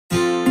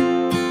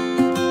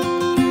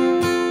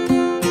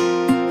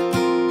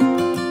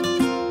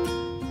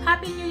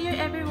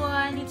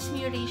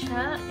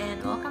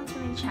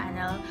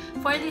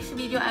For this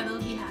video, I will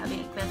be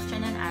having a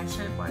question and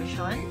answer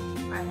portion.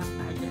 Parang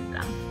pageant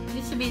lang.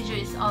 This video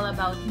is all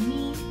about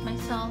me,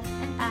 myself,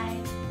 and I.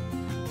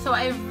 So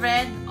I've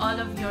read all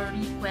of your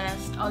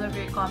requests, all of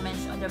your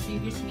comments on the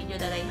previous video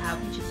that I have,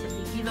 which is a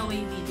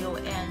giveaway video,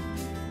 and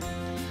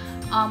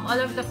all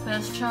of the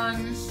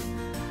questions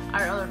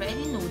are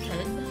already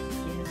noted.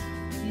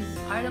 Yes, these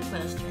are the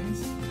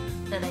questions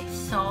that I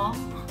saw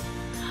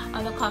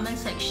on the comment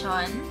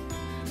section,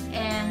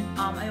 and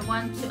I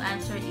want to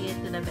answer it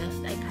to the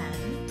best I can.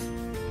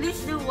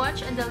 Please do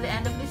watch until the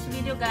end of this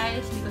video,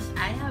 guys, because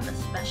I have a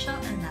special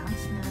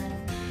announcement.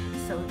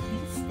 So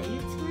please stay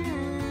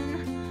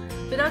tuned.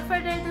 Without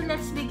further ado,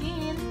 let's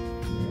begin.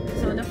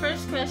 So the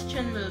first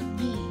question will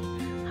be,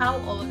 how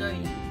old are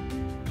you?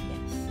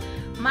 Yes,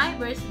 my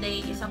birthday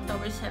is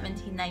October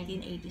 17,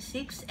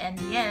 1986, and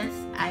yes,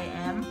 I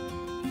am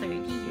 30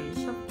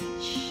 years of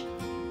age.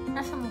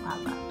 Nasa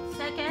mukha ba?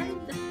 Second,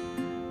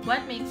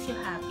 what makes you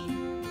happy?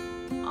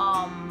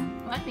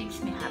 What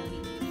makes me happy?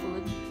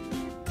 Food.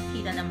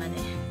 Kita naman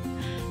eh.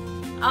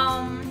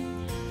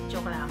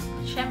 Joke lang.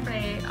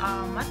 Syempre,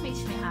 what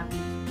makes me happy?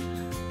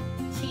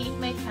 Seeing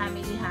my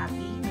family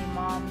happy, my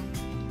mom,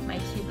 my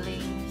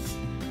siblings,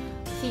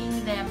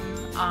 seeing them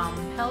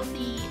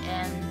healthy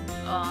and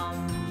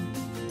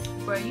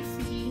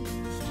worry-free,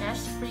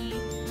 stress-free,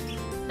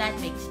 that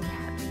makes me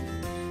happy.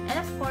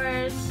 And of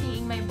course,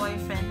 seeing my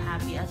boyfriend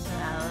happy as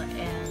well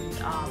and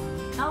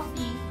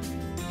healthy,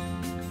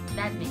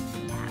 that makes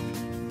me happy.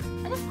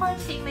 And of course,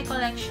 seeing my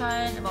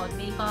collection about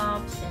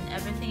makeups and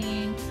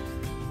everything,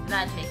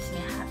 that makes me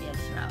happy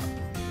as well.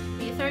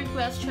 The third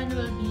question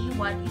will be,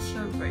 what is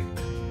your work?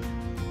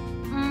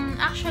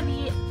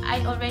 Actually,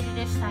 I already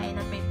resigned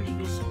at my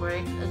previous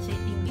work as a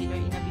team leader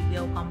in a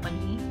BPO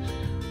company.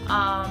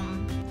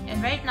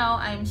 And right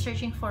now, I'm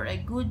searching for a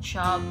good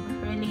job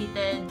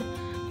related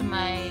to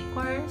my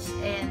course,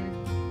 and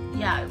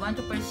yeah, I want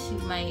to pursue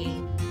my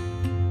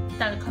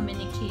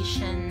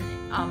telecommunication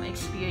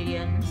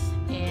experience,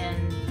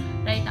 and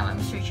right now I'm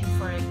searching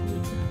for a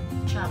good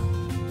job.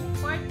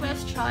 Fourth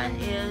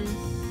question is,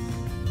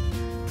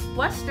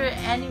 was there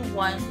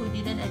anyone who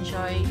didn't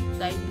enjoy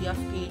the idea of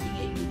creating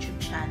a YouTube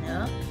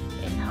channel,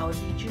 and how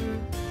did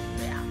you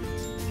react?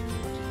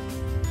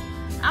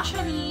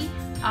 Actually,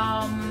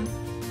 I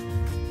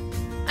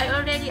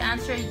already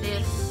answered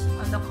this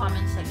on the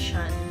comment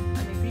section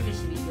on my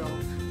previous video,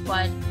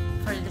 but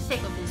for the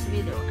sake of this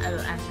video, I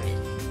will answer it.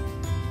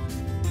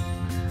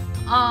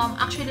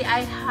 Actually,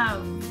 I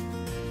have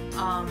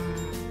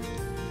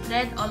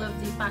read all of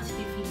the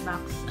positive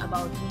feedbacks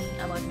about me,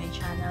 about my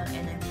channel,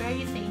 and I'm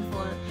very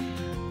thankful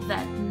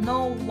that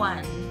no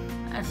one,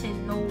 as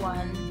in no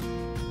one,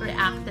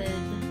 reacted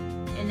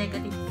in a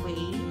negative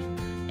way.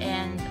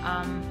 And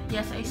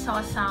yes, I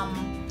saw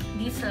some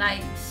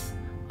dislikes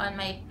on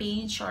my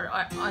page or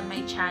on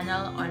my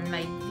channel, on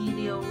my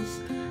videos,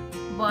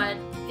 but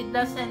it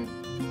doesn't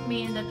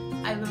mean that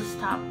I will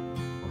stop.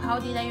 How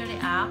did I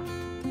react?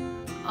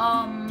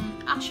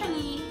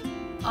 Actually,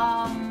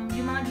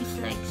 yung mga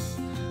dislikes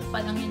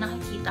parang yung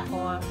nakikita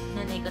ko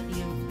na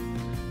negative,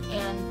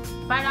 and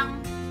parang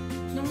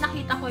nung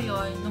nakita ko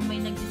yon, nung may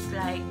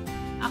nag-dislike,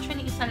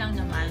 actually isa lang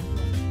naman,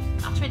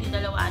 actually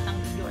dalawa atang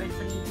video or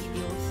 3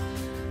 videos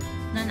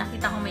na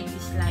nakita ko may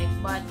dislike,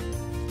 but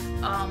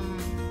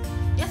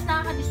yes,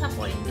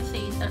 nakaka-disappoint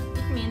kasi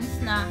it means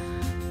na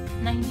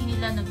hindi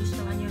nila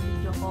nagustuhan yung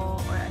video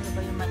ko, or ano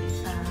ba yung mali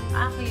sa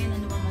akin,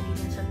 ano ba mali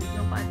din sa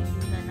video ko at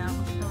hindi na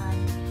nagustuhan.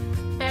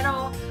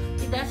 Pero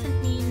it doesn't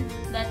mean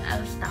that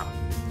I'll stop.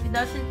 It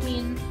doesn't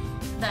mean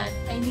that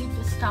I need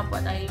to stop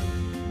what I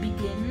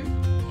begin.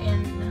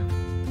 And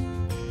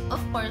of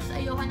course,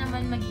 ayoko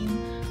naman maging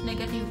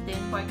negative din.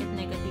 Porket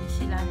negative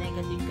sila,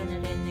 negative ka na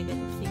rin,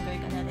 negative thinker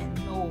ka na rin.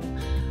 No.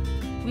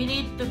 We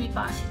need to be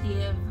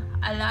positive.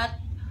 A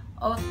lot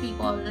of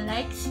people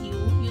likes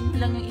you. Yun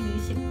lang yung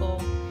inisip ko,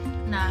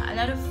 na a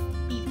lot of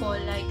people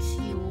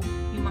likes you.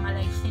 Yung mga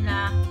likes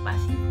nila,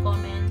 positive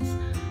comments,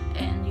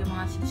 and yung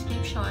mga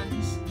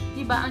subscriptions,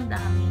 diba ang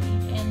dami,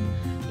 and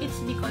it's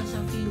because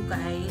of you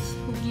guys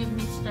who give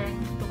me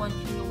strength to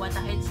continue what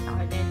I had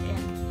started.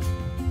 And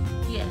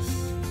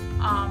yes,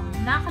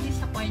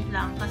 nakaka-disappoint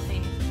lang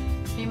kasi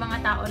may mga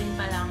tao rin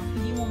palang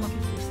hindi mo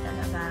mag-please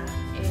talaga,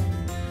 and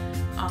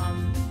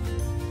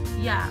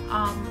yeah,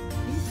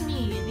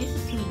 this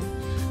is me.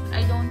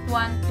 I don't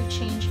want to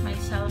change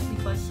myself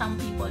because some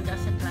people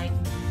doesn't like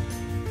me.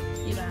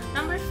 Diba?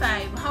 Number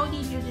 5, how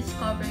did you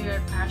discover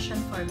your passion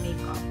for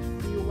makeup?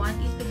 Do you want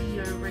it to be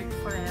your work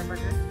forever?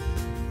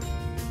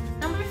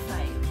 Number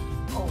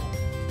 5, oh,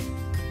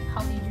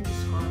 how did you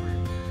discover?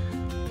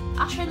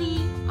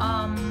 Actually,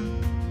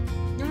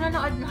 nung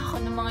nanood na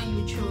ako ng mga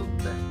YouTube,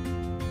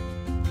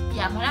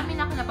 yeah, marami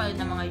na ako napanood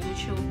ng mga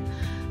YouTube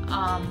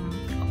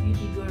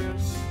beauty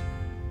gurus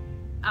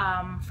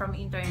from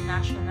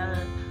international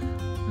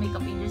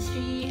makeup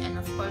industry and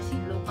of course in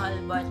local,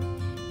 but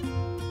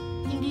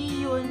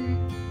hindi yun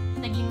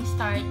naging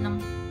start ng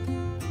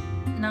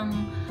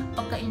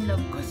pagka-in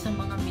love ko sa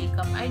mga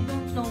makeup. I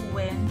don't know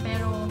when,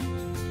 pero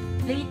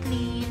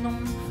lately,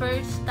 nung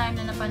first time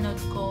na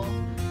napanood ko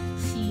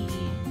si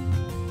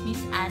Miss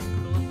Anne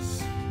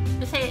Cruz,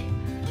 kasi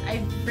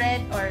I've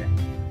read or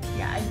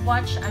I've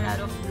watched a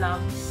lot of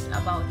vlogs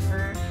about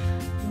her,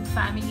 yung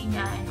family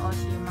niya, and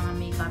also yung mga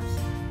makeups.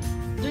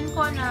 Doon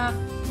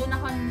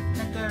ako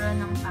nagkaroon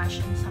ng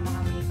passion sa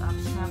mga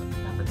makeups na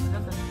dapat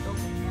pala ganito,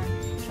 ganyan.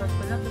 Dapat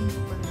pala ganito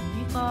pala yung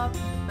makeup,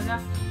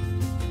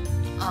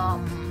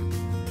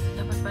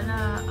 dapat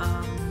pala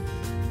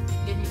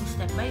ganyan yung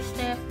step by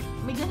step.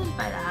 May ganun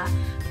pala.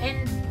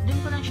 And doon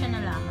ko lang siya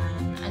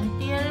nalaman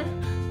until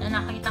na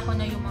nakita ko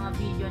na yung mga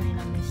video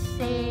nila Miss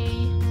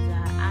Say,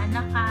 nila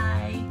Ana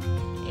Kai,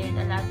 and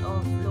a lot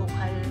of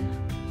local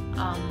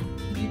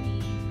beauty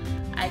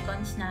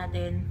icons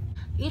natin.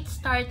 It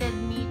started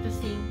me to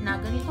think na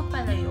ganito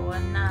pala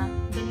yun, na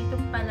ganito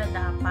pala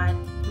dapat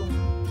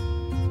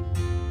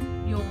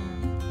yung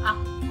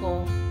act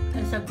ko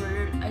as a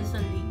girl, as a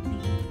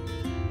lady.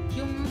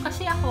 Yung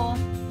kasi ako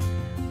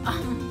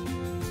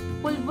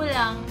pulbo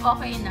lang,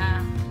 okay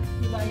na,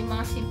 diba, yung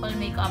mga simple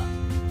makeup.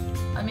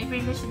 My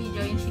previous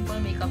video, yung simple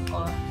makeup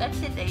ko, that's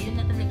it yun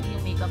na talaga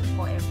yung makeup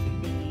ko every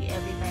day,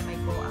 every time I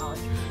go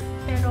out.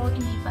 Pero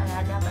hindi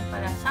pala, dapat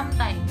pala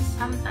sometimes,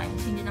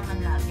 hindi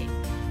naman lagi.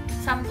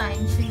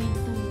 Sometimes you need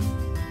to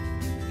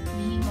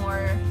be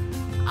more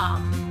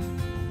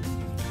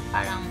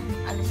parang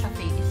ano sa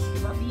face,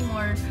 diba? Be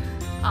more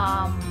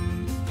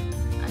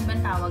ano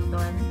bang tawag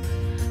doon?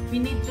 We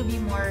need to be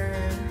more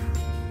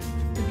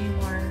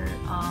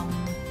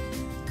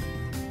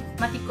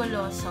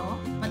matikulosa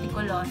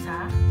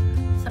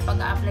sa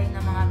pag-a-apply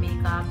ng mga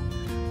makeup.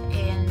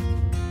 And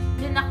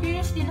then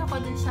na-curious din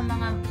ako dun sa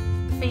mga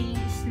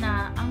face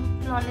na ang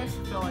flawless.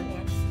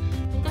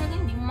 Yung talaga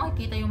hindi mo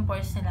makikita yung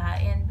pores nila.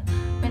 And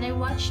when I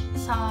watched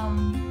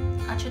some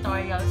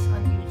tutorials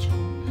on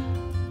YouTube,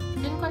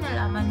 dun ko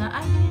nalaman na,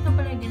 ay, ganito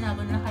pala yung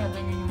ginagawa na, kaya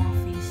ganyan yung mga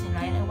face nila.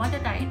 And I want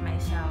to try it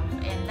myself.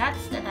 And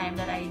that's the time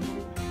that I do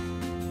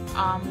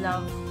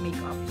love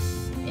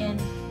makeups. And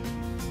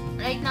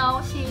right now,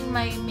 seeing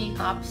my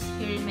makeups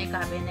here in my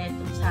cabinet,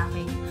 dun sa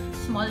aking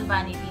small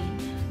vanity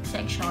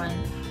section,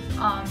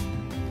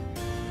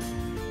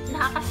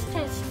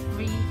 nakaka-stress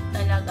free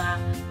talaga.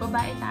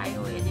 Babae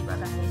tayo di ba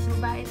guys?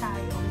 Babae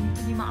tayo,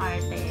 hindi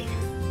maarte.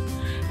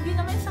 Hindi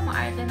naman sa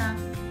maarte na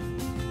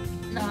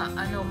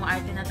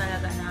maarte na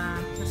talaga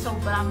na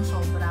sobra.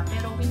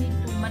 Pero we need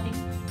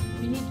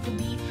to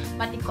be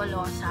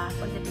matikulosa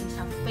pagdating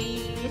sa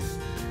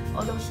face,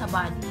 although sa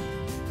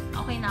body.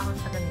 Okay na ako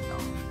sa ganito.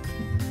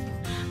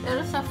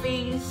 Pero sa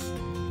face,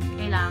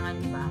 kailangan,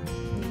 di ba?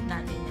 Need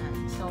natin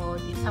yan. So,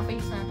 sa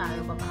face na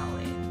tayo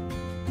babawi.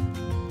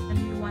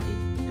 And we want it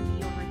to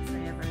be over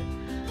forever.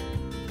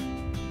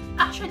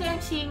 Actually,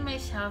 I'm seeing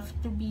myself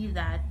to be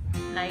that.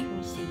 Like,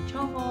 Miss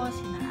Choco,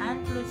 sina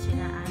Anne Cruz,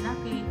 sina Ana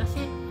Kai.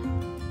 Kasi,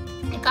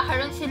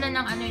 nagkakaroon sila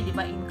ng di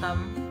ba,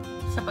 income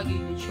sa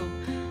pag-YouTube.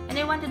 And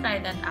I want to try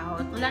that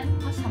out. Wala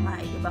nang masama,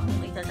 di ba, kung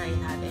itatry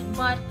natin.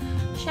 But,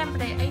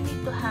 syempre, I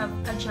need to have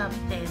a job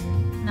din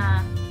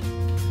na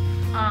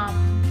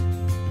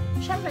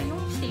syempre, yung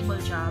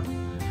stable job,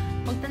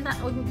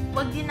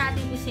 wag din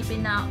natin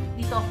isipin na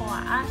dito ako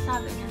aasa,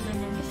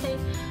 ganyan. Kasi,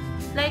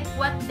 like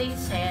what they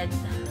said,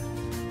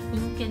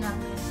 yung kina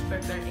Miss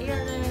Purple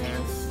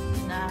Aires,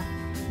 kina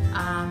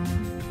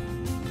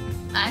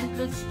Anne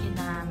Cruz,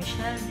 kina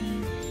Michelle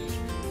B,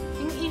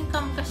 yung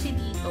income kasi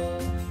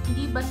dito,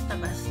 hindi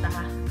basta-basta,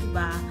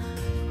 diba?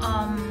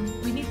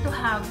 We need to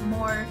have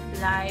more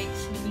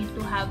likes, we need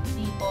to have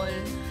people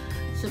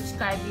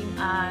subscribing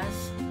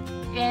us,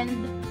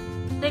 and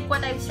like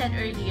what I've said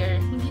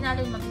earlier, hindi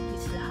natin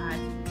mag-please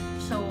lahat.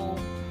 So,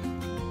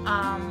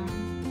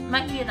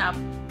 mahirap,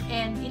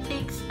 and it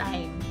takes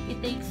time.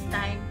 It takes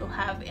time to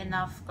have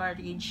enough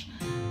courage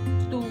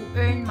to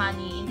earn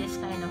money in this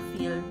kind of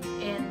field.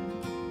 And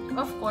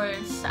of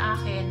course, sa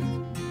akin,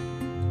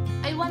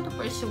 I want to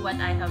pursue what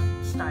I have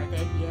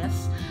started.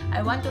 Yes,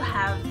 I want to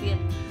have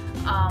it.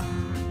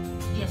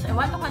 Yes, I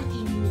want to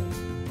continue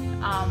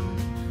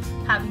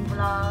having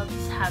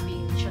vlogs,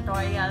 having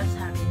tutorials,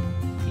 having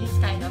this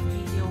kind of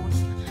videos.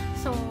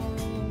 So,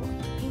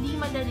 hindi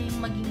madaling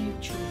maging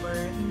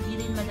YouTuber,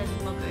 hindi rin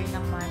madaling mag-earn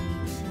ng money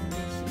using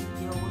these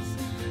videos.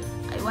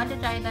 I want to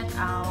try that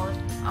out.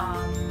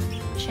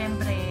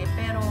 Syempre,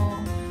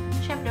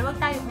 wag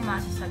tayong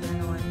umasa sa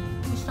ganun.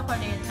 Gusto ko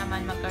rin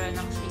naman magkaroon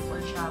ng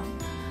stable job.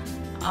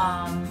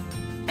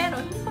 Pero,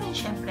 hindi ko rin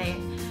syempre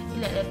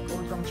i-let go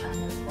tong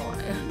channel ko.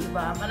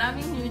 Diba?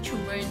 Maraming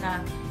YouTuber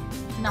na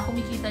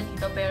kumikita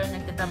dito pero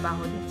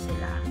nagtatrabaho din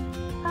sila.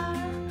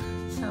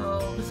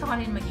 So, gusto ko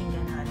rin maging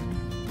ganon.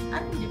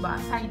 Diba?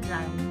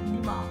 Sideline.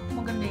 Diba?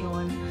 Maganda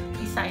yun.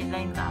 May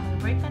sideline ka. May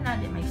work ka na,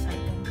 din may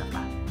sideline ka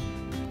pa.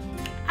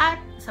 At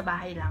sa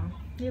bahay lang.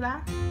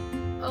 Diba?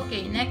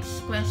 Okay,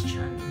 next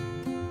question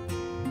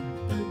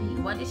will be,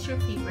 what is your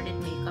favorite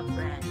makeup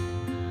brand?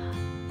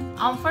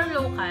 For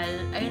local,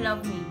 I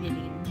love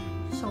Maybelline.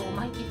 So,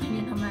 makikita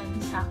niyo naman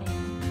sa akin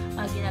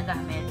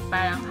ginagamit.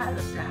 Parang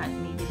halos lahat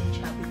Maybelline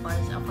siya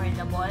because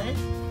affordable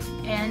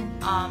and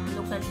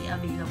locally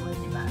available,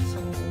 diba?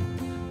 So,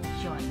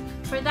 yun.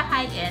 For the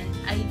high-end,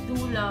 I do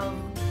love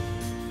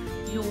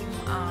yung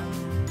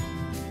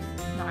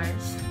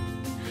NARS.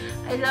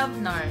 I love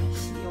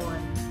NARS.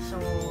 Yun. So,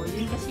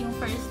 yun kasi yung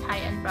first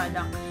high-end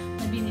product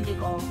na binili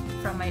ko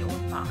from my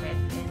own pocket.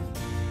 And,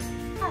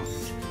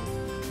 yes.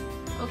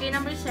 Okay,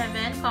 number 7.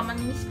 Common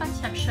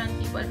misconception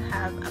people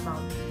have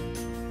about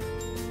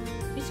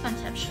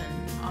misconception.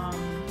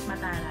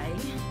 Mataray.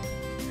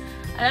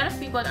 A lot of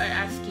people are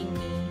asking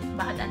me,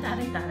 bakit ang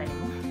taray-taray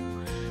mo?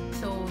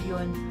 So,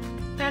 yun.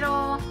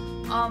 Pero,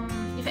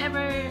 if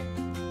ever,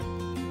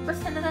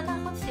 basta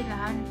natatakot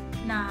sila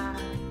na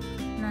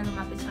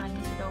lumapit sa akin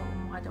kasi daw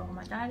mukha daw ako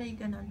mataray,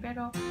 ganun.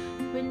 Pero,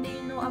 when they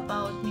know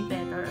about me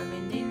better, or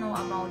when they know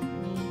about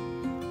me,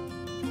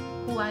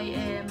 who I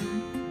am,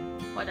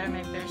 what are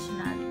my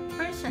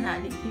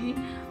personality,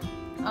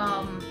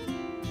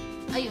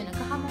 ayun,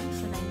 nagkakamali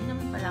sila, hindi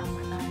naman pala ako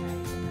mataray.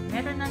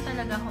 Meron na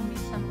talaga akong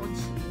minsan mood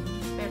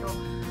swings, pero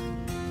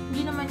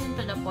hindi naman yun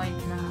to the point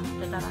na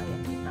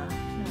tatarayan kita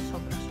na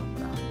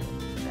sobra-sobra.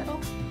 Pero,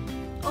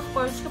 of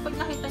course, kapag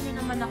nakita nyo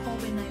naman ako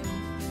when I'm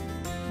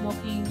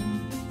walking,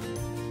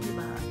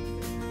 diba?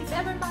 If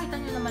ever makita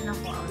nyo naman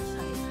ako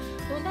outside,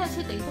 don't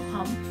hesitate to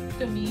come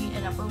to me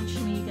and approach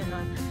me,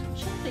 gano'n.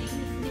 Siyempre,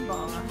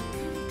 diba?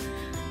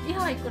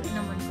 I-hi ko rin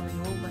naman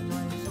kayo,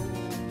 gano'n. So,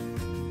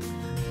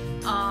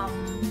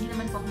 hindi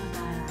naman po ako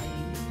mataray.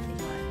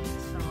 Diba?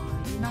 So,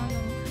 yun ang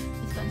yung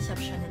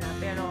misconception nila.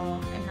 Pero,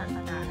 I'm not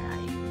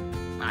mataray.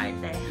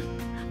 Maarte.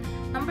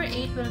 Number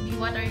 8 will be,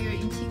 what are your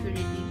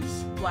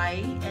insecurities?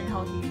 Why? And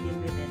how do you deal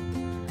with it?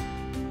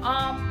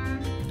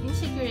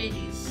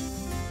 Insecurities.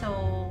 So,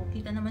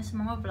 kita naman sa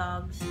mga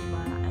vlogs,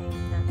 diba? I'm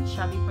that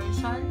chubby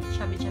person.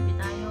 Chubby-chubby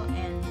tayo.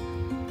 And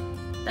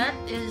that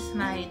is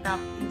my top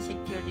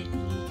insecurity.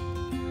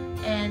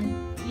 And,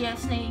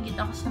 yes, naiingit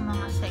ako sa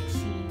mga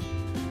sexy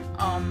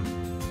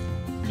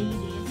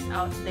ladies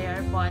out there,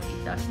 but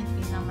it doesn't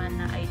mean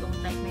naman na I don't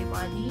like my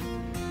body.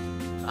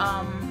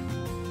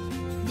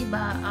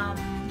 Diba,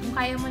 kung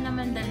kaya mo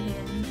naman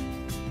dalhin,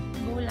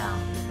 go lang,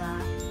 diba?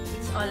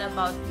 It's all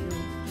about you.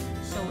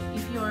 So,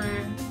 if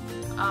you're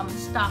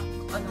stuck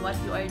on what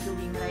you are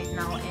doing right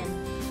now and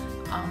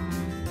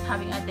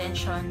having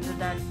attention to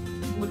that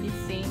bully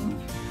thing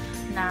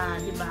na,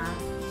 diba?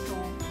 So,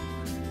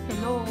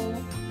 hello,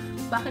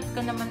 bakit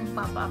ka naman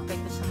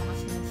magpapa-apekto sa mga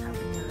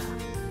sinasabi nila?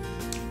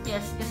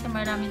 Yes, kasi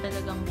marami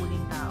talagang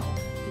bullying tao,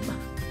 diba?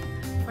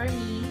 For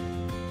me,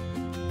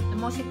 the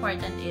most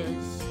important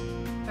is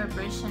your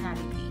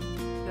personality,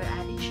 your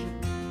attitude,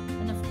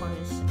 and of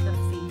course, the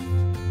faith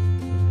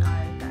in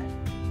our God.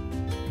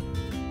 Okay,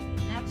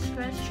 next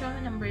question,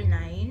 number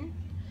 9.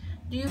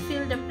 Do you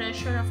feel the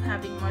pressure of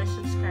having more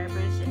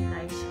subscribers and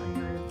likes on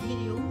your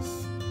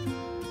videos?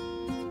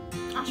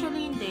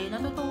 Actually, hindi.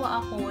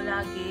 Natutuwa ako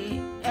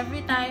lagi.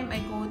 Every time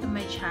I go to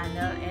my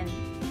channel and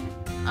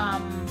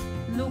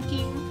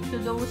looking to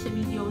those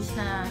videos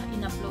na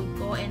in-upload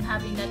ko and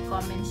having that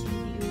comments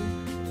video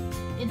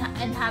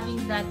and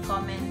having that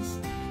comments,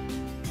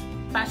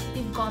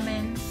 positive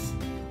comments,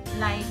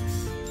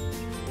 likes,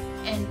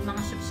 and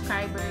mga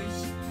subscribers,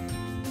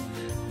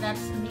 that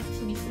makes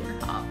me feel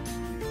happy.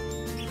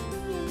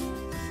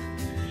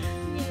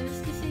 Yes,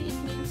 kasi it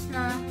means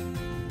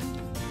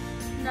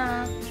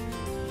na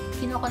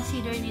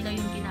kino-consider nila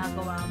yung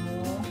ginagawa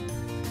mo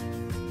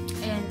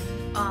and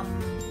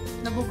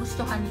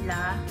nagugustuhan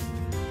nila,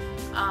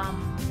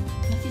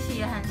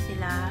 nasisiyahan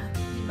sila,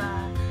 diba?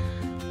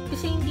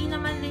 Kasi hindi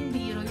naman rin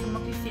biro yung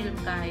mag-film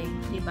ka,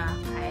 diba?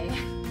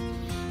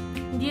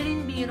 Hindi rin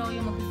biro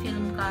yung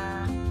mag-film ka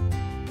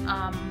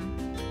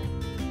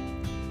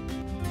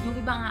yung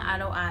iba nga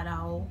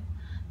araw-araw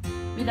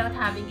without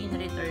having in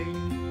return.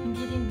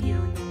 Hindi rin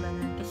biro yung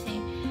ganun kasi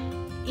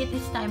it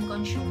is time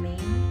consuming,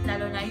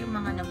 lalo na yung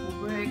mga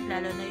nag-work,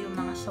 lalo na yung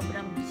mga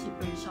sobrang busy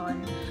person,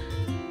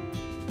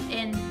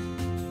 and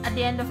at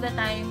the end of the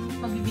time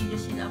mag-video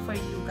sila for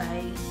you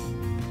guys,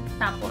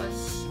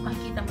 tapos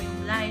makikita mo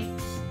yung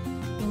likes,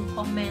 yung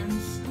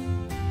comments,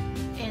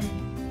 and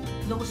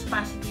those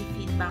positive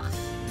feedbacks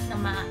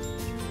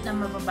na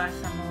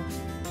mababasa mo.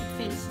 It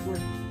feels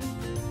good.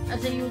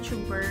 As a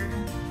YouTuber,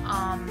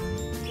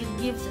 it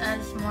gives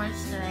us more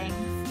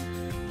strength,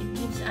 it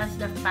gives us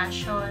the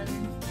passion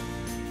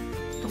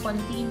to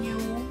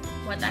continue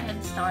what I had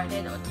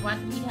started or what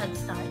we had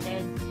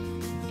started,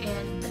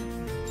 and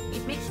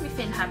it makes me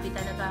feel happy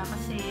talaga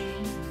kasi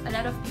a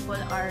lot of people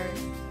are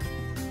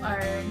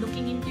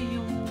looking into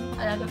you,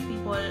 a lot of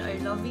people are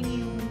loving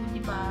you,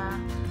 diba?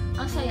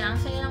 Ang saya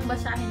lang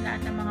basahin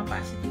lahat ng mga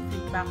positive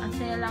feedback, ang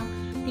saya lang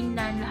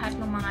tingnan lahat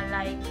ng mga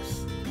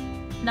likes,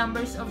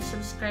 numbers of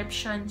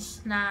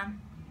subscriptions na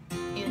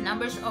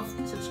numbers of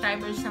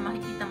subscribers na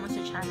makikita mo sa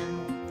channel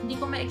mo. Hindi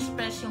ko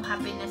ma-express yung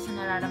happiness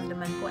na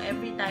nararamdaman ko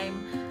every time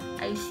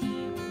I see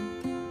you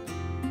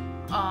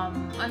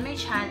on my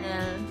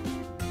channel,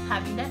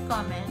 having that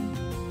comment,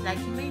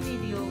 liking my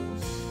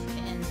videos,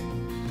 and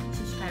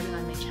subscribing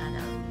on my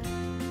channel.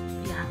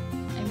 Yeah,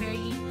 I'm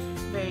very,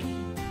 very,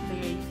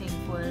 very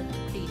thankful,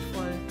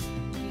 grateful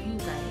to you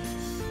guys.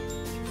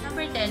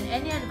 Number 10, 10,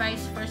 any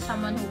advice for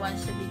someone who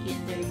wants to begin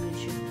their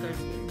YouTube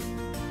career?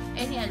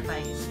 Any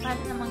advice? Paano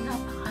namang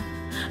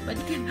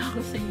balikan na ako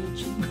sa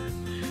YouTube.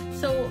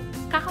 So,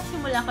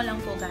 kakasimula ko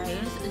lang po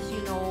guys. As you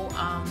know,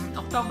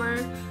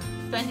 October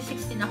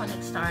 2016 ako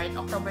nag-start.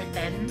 October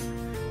 10.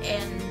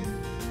 And,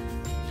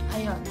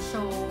 ayun.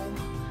 So,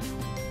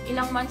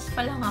 ilang months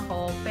pa lang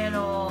ako.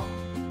 Pero,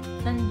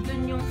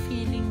 nandun yung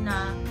feeling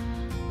na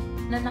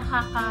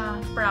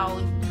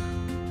nakaka-proud.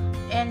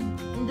 And,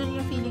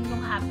 nandun yung feeling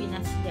yung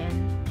happiness din.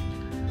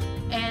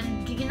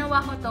 And,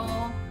 ginawa ko to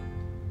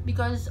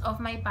because of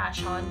my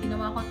passion.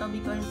 Ginawa ko to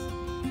because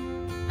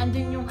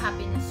andun yung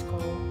happiness ko.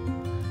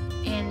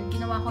 And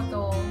ginawa ko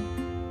to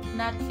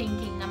not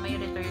thinking na may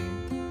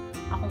return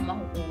akong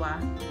makukuha.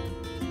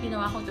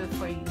 Ginawa ko to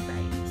for you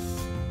guys.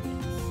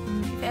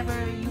 Yes. If ever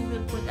you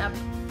will put up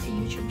a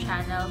YouTube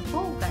channel,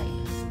 go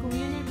guys. Kung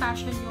yun yung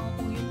passion nyo,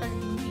 kung yun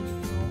talaga yung feeling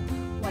nyo,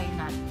 why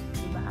not?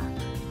 Diba?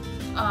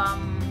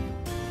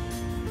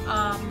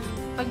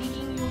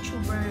 Pagiging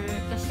YouTuber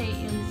kasi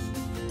is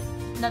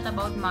not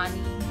about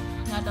money,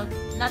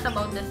 not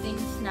about the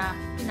things na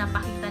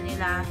pinapakita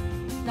nila,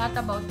 not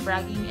about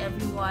bragging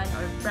everyone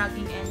or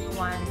bragging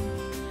anyone.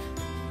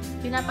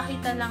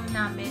 Pinapakita lang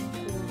namin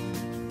kung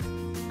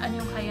ano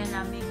yung kaya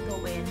namin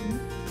gawin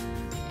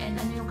and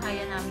ano yung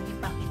kaya namin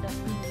ipakita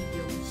through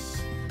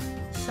videos.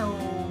 So,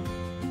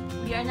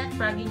 we are not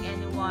bragging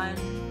anyone.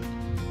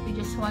 We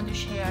just want to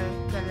share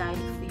the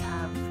life we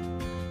have.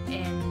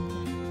 And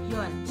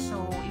yun.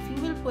 So, if you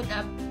will put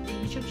up the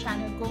YouTube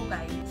channel, go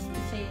guys.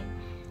 Kasi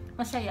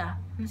masaya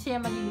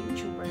maging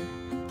YouTuber.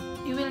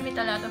 You will meet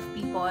a lot of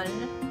people.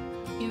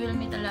 You will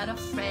meet a lot of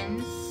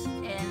friends.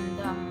 And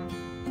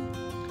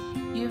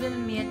you will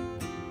meet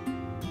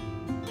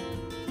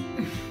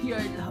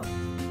your love.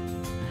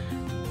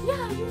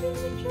 Yeah, you will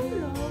meet your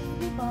love,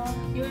 diba?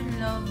 Your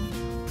love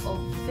of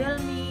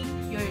filming,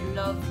 your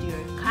love to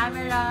your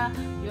camera,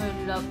 your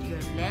love to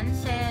your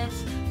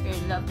lenses, your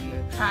love to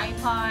your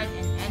tripod,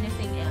 and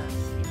anything else,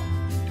 diba?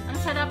 Ang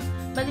sarap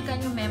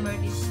balikan yung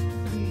memories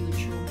through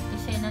YouTube.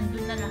 Kasi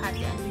nandun na lahat,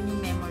 andun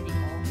yung memory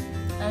mo.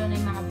 Lalo na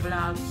yung mga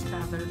vlogs,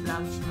 travel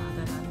vlogs, mga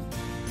ganun.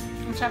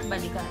 Ang sarap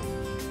balikan.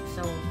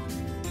 So,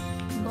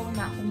 go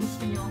na kung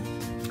gusto nyo.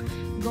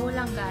 Go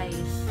lang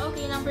guys.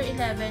 Okay, number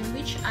 11.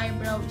 Which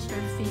eyebrow is your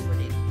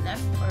favorite?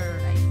 Left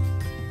or right?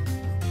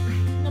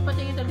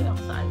 Napatingin talaga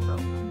ako sa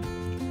eyebrow.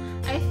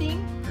 I think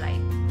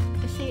right.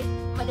 Kasi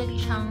madali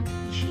siyang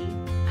shape.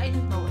 I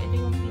don't know. Ito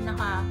yung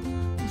pinaka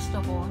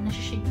gusto ko.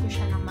 Nasi-shape ko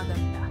siya ng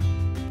maganda.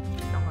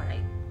 Ito ko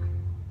right.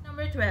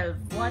 Number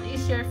 12. What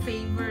is your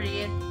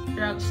favorite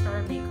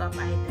drugstore makeup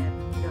item?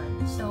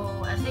 Yun. So,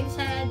 as I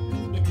said,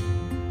 Pinakbet.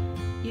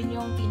 Yun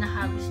yung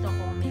pinaka gusto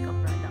ko makeup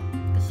product.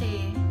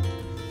 Kasi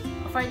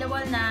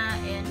affordable na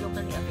and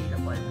locally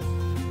available.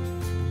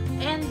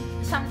 And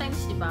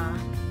sometimes, diba,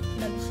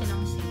 lagi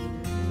silang sale.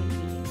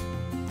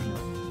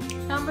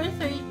 Number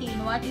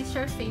 13, what is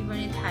your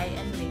favorite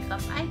high-end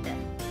makeup item?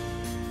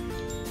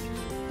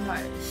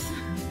 NARS.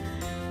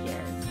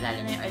 Yes, lalo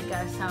na yung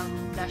Orgasm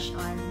Blush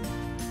On.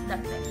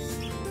 The best.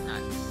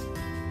 NARS.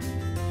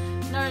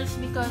 NARS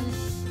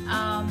because,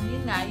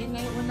 yun nga yung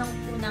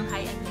unang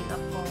high-end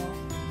makeup ko.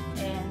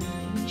 And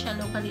hindi siya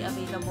locally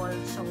available.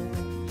 So,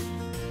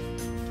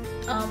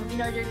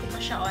 in-order ko pa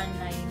siya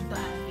online to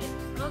have it.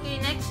 Okay,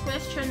 next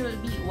question will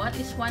be, what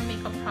is one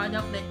makeup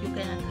product that you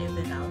cannot live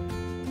without?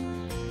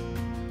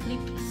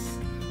 Lips.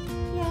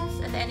 Yes,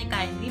 at any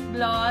kind. Lip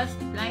gloss,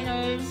 lip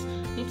liners,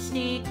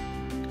 lipstick,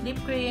 lip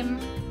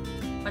cream,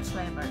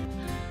 whatsoever.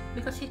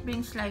 Because it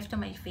brings life to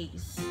my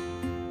face.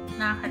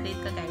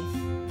 Nakaka-relate ka guys.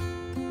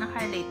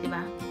 Nakaka-relate,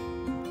 diba?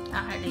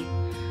 Nakaka-relate.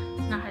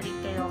 Nakaka-relate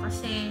kayo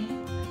kasi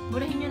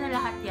burahin nyo na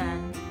lahat yan.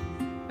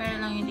 Pero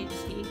lang yung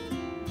lipstick.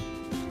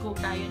 Go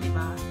tayo,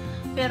 diba?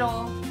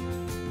 Pero,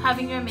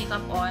 having your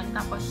makeup on,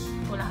 tapos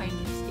wala kayong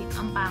lipstick,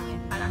 ang pangit,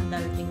 parang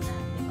dull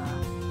tingnan, diba?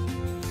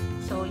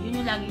 So,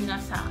 yun yung laging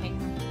nasa aking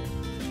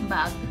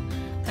bag.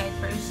 Kahit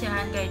purse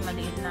yan, kahit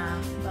maliit na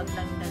bag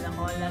lang yung dala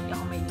ko, lagi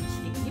ako may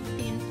lipstick, lip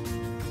tint.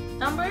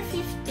 Number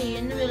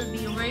 15 will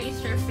be, where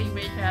is your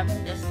favorite travel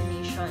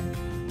destination?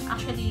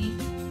 Actually,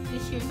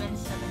 this year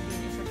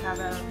 2017 is a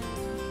travel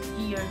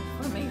year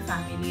for my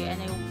family, and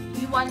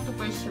we want to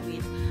pursue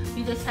it.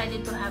 We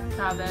decided to have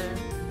travel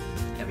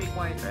every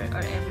quarter or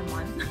every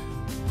month.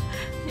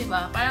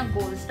 Diba? Parang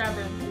goals,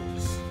 travel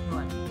goals.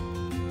 Yun.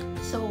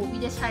 So,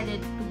 we decided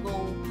to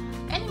go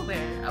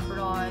anywhere,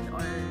 abroad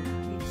or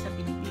dito sa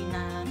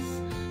Pilipinas.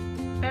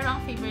 Pero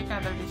ang favorite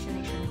travel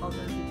destination ko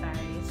will be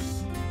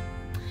Paris.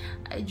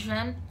 I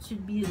dreamt to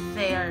be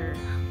there.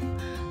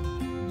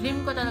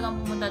 Dream ko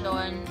talagang pumunta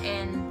doon,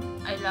 and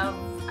I love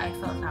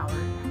Eiffel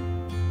Tower.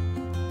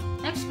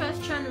 Next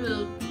question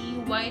will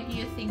be, why do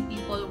you think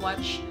people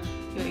watch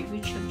your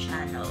YouTube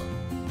channel?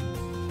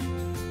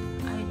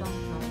 I don't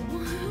know.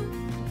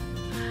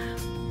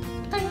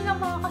 Kayo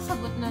lang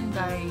makakasagot nun,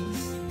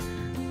 guys.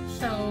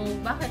 So,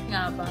 bakit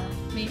nga ba?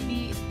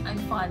 Maybe I'm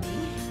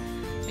funny.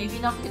 Maybe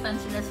nakikitan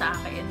sila sa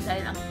akin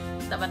dahil ang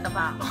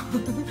taba-taba ko.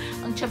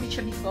 Ang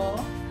chubby-chubby ko.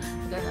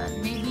 Ganun.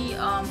 Maybe,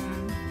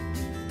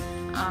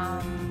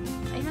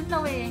 I don't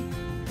know eh.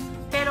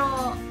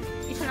 Pero,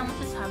 isa lang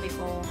masasabi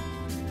ko,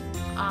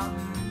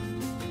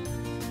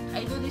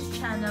 I do this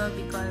channel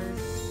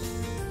because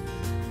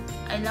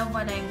I love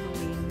what I'm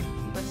doing,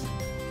 because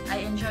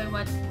I enjoy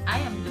what I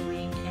am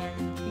doing, and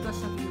because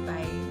of you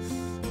guys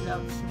who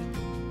loves me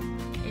too.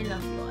 I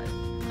love you all.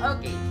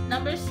 Okay,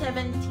 number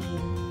 17.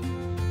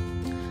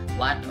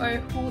 What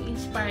or who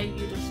inspired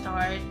you to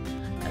start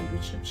a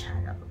YouTube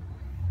channel?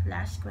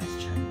 Last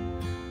question.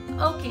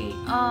 Okay,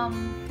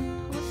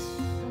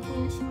 who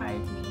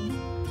inspired me?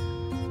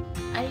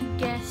 I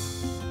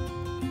guess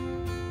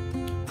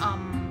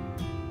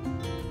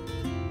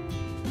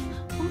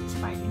who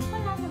inspired me?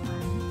 Wala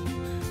naman.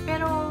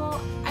 Pero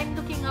I'm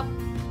looking up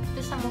to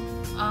some of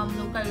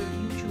local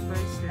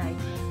YouTubers like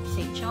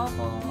say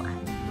Choco,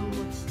 and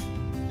Lutz.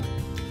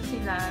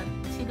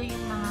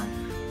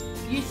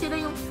 Sila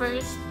yung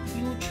first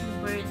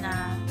YouTuber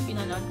na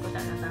pinanood ko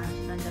talaga,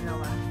 silang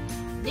dalawa.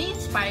 They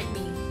inspired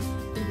me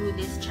to do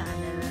this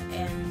channel,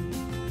 and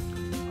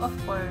of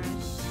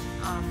course,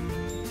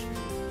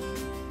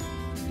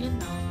 you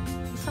know,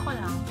 gusto ko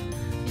lang.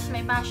 It's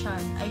my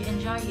passion. I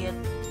enjoy it.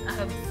 I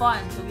have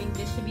fun doing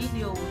these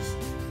videos.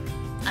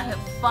 I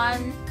have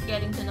fun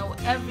getting to know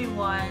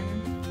everyone,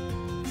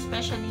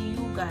 especially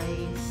you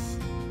guys.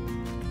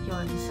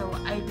 Yun. So,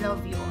 I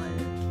love you all.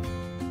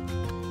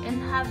 And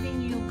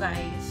having you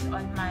guys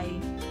on my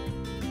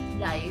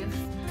live,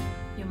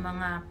 yung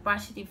mga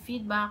positive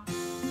feedback,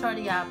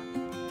 sorry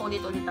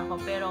ulit-ulit ako,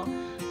 pero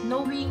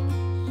knowing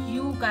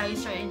you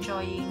guys are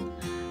enjoying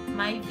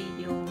my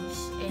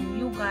videos and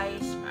you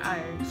guys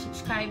are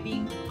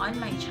subscribing on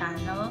my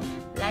channel,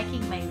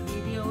 liking my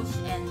videos,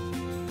 and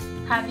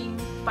having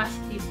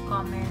positive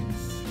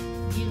comments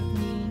give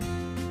me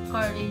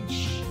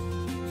courage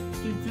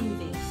to do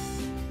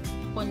this,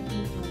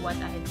 continue what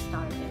I had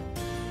started.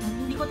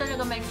 Hindi ko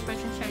talaga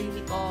ma-express yung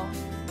sarili ko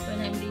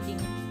when I'm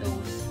reading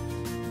those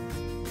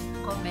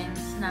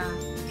comments na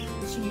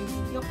gusto niyo yung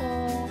video ko,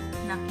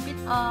 na keep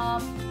it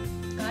up,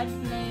 God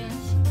bless,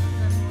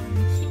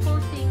 simple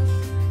things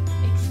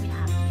makes me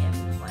happy,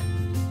 everyone.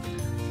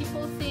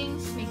 Simple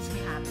things makes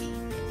me happy.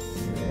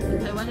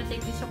 Yes. I want to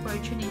take this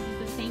opportunity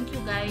to thank you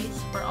guys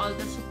for all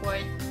the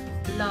support,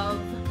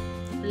 love,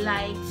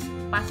 likes,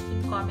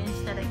 positive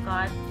comments that I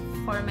got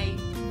for my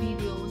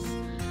videos.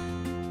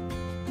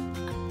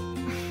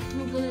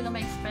 Hindi ko talaga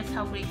ma-express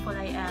how grateful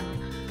I am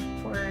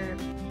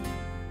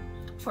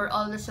for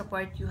all the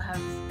support you have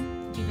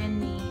given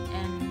me,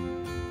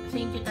 and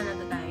thank you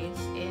talaga guys,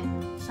 and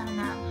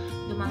sana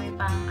dumami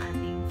pa ang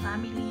ating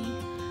family.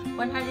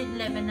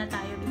 111 na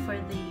tayo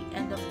before the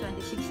end of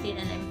 2016,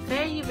 and I'm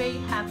very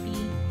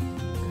happy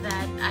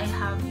that I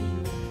have you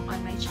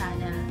on my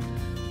channel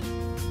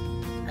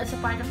as a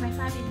part of my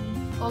family.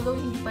 Although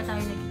hindi pa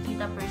tayo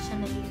nagkikita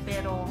personally,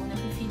 pero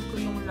nafe-feel ko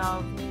yung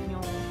love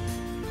ninyo.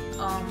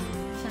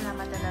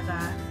 Salamat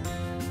talaga.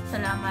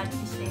 Salamat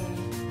kasi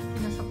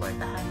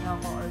sinusuportahan niyo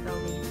ako all the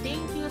way.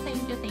 Thank you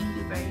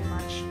very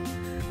much.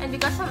 And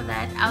because of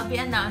that, I'll be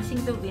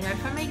announcing the winner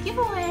for my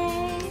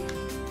giveaway.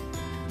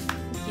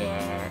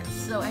 Yes,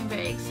 so I'm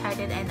very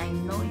excited, and I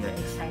know you're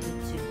excited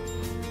too.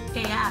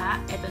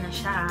 Kaya, eto na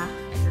siya.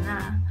 Eto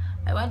na.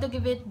 I want to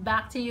give it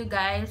back to you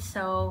guys.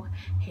 So,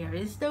 here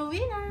is the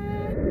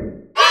winner.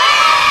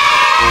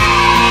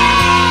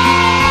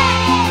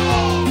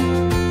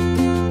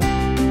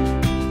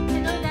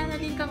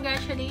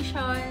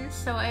 Congratulations!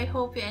 So I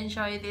hope you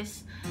enjoy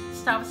these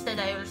stuffs that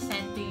I will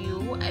send to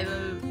you. I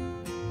will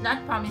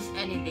not promise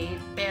any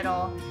date,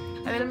 pero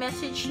I will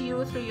message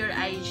you through your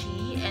IG,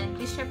 and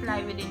please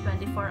reply within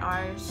 24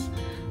 hours.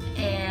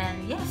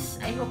 And yes,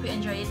 I hope you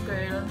enjoy it,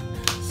 girl.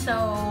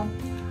 So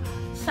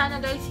sana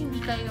guys hindi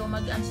kayo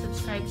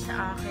mag-unsubscribe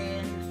sa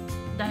akin,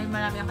 dahil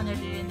marami ako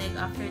naririnig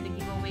after the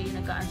giveaway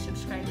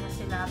nag-unsubscribe na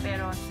sila,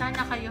 pero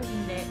sana kayo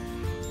hindi.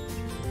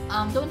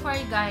 Don't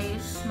worry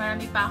guys,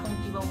 marami pa akong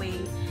giveaway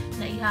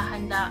na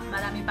ihahanda,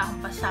 marami pa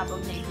akong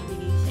pasabog na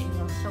ibibigay sa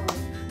inyo. So,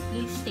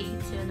 please stay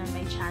tuned on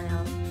my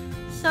channel.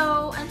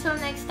 So, until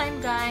next time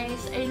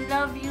guys, I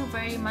love you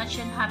very much,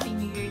 and Happy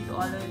New Year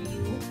to all of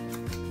you.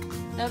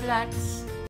 Love lots!